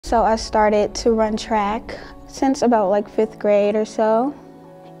So I started to run track since about like 5th grade or so.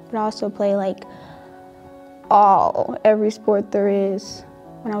 But I also play like every sport there is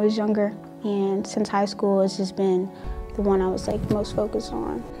when I was younger. And since high school, it's just been the one I was like most focused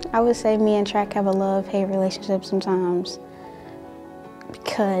on. I would say me and track have a love-hate relationship sometimes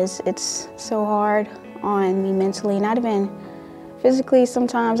because it's so hard on me mentally, not even physically.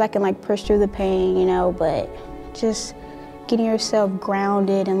 Sometimes I can like push through the pain, you know, but just getting yourself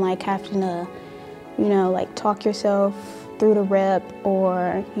grounded and like having to, you know, like talk yourself through the rep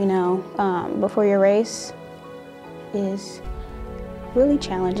or, you know, before your race is really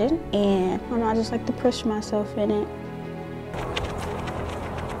challenging. And I don't know, I just like to push myself in it.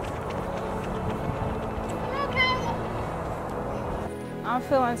 I'm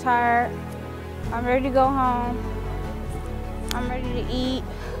feeling tired. I'm ready to go home. I'm ready to eat.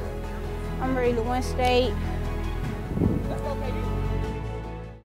 I'm ready to win state.